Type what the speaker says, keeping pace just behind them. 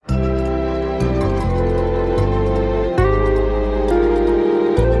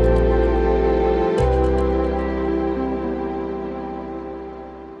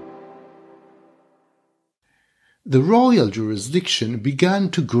the royal jurisdiction began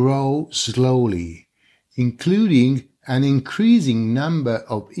to grow slowly, including an increasing number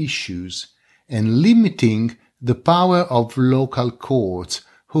of issues and limiting the power of local courts,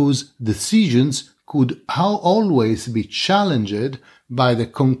 whose decisions could always be challenged by the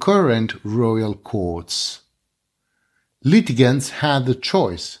concurrent royal courts. Litigants had the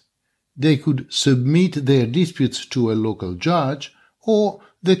choice. They could submit their disputes to a local judge, or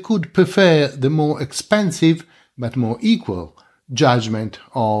they could prefer the more expensive but more equal judgment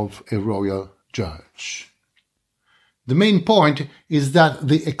of a royal judge. The main point is that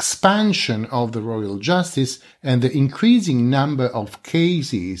the expansion of the royal justice and the increasing number of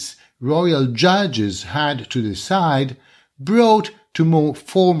cases royal judges had to decide brought to more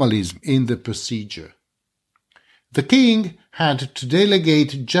formalism in the procedure. The king had to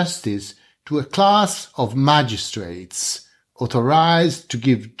delegate justice to a class of magistrates authorized to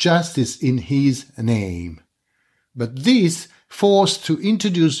give justice in his name, but this forced to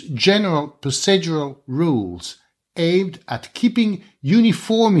introduce general procedural rules aimed at keeping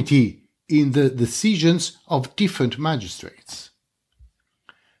uniformity in the decisions of different magistrates.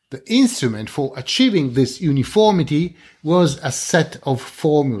 The instrument for achieving this uniformity was a set of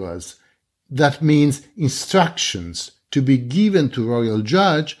formulas, that means instructions to be given to royal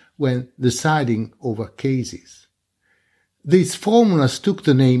judge when deciding over cases. These formulas took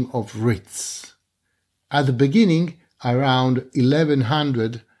the name of writs. At the beginning, around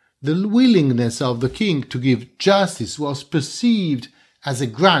 1100, the willingness of the king to give justice was perceived as a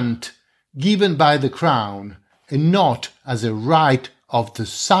grant given by the crown and not as a right of the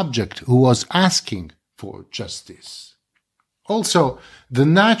subject who was asking for justice. Also, the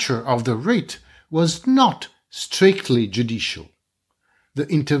nature of the writ was not strictly judicial. The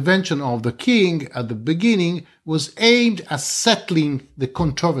intervention of the king at the beginning was aimed at settling the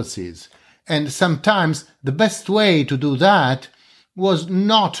controversies, and sometimes the best way to do that was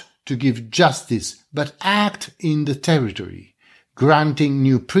not to give justice but act in the territory, granting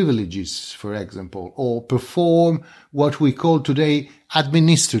new privileges, for example, or perform what we call today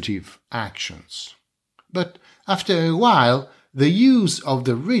administrative actions. But after a while, the use of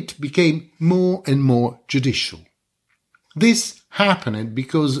the writ became more and more judicial. This happened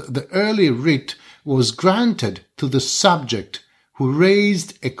because the early writ was granted to the subject who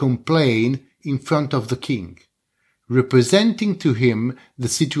raised a complaint in front of the king, representing to him the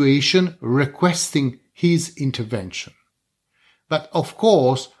situation requesting his intervention. But of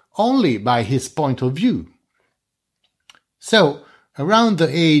course, only by his point of view. So, around the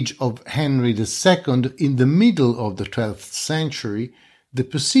age of Henry II, in the middle of the 12th century, the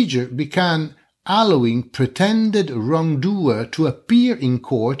procedure began allowing pretended wrongdoer to appear in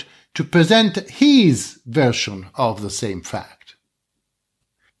court to present his version of the same fact.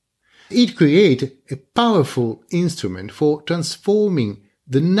 It created a powerful instrument for transforming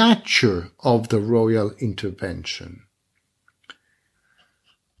the nature of the royal intervention.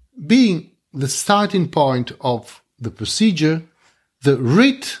 Being the starting point of the procedure, the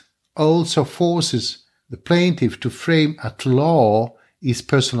writ also forces the plaintiff to frame at law his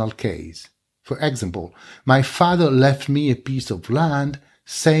personal case. For example, my father left me a piece of land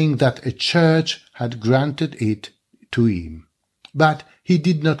saying that a church had granted it to him, but he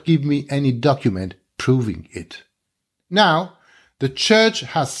did not give me any document proving it. Now, the church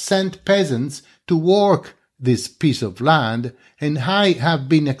has sent peasants to work this piece of land, and I have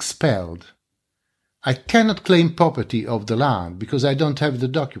been expelled. I cannot claim property of the land because I don't have the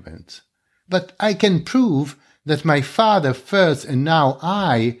documents, but I can prove that my father first and now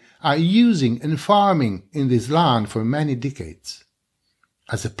I are using and farming in this land for many decades.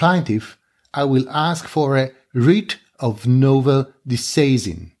 As a plaintiff, I will ask for a writ of novel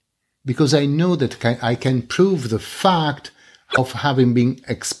disseisin, because I know that I can prove the fact of having been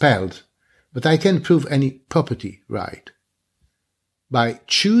expelled, but I can't prove any property right. By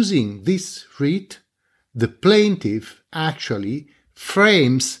choosing this writ, the plaintiff actually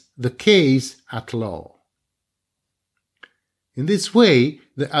frames the case at law. In this way,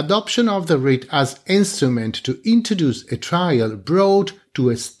 the adoption of the writ as instrument to introduce a trial brought to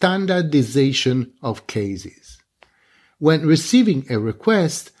a standardization of cases. When receiving a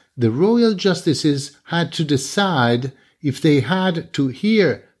request, the royal justices had to decide if they had to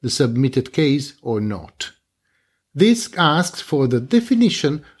hear the submitted case or not. This asks for the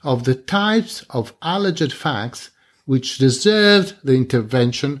definition of the types of alleged facts which deserved the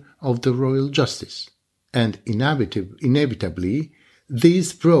intervention of the royal justice, and inevitably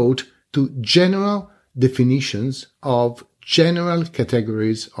this brought to general definitions of general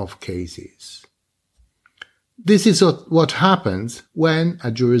categories of cases. This is what happens when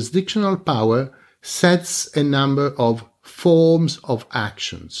a jurisdictional power sets a number of forms of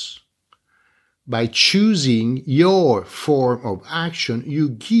actions. By choosing your form of action, you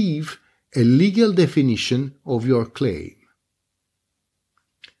give a legal definition of your claim.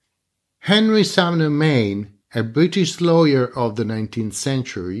 Henry Sumner Maine, a British lawyer of the 19th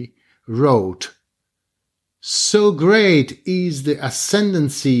century, wrote, "So great is the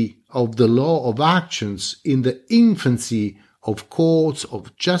ascendancy of the law of actions in the infancy of courts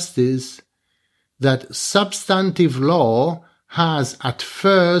of justice that substantive law has at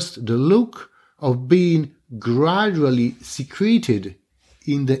first the look of being gradually secreted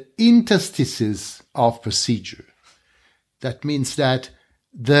in the interstices of procedure." That means that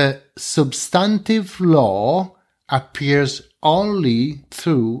the substantive law appears only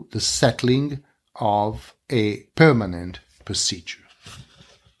through the settling of a permanent procedure.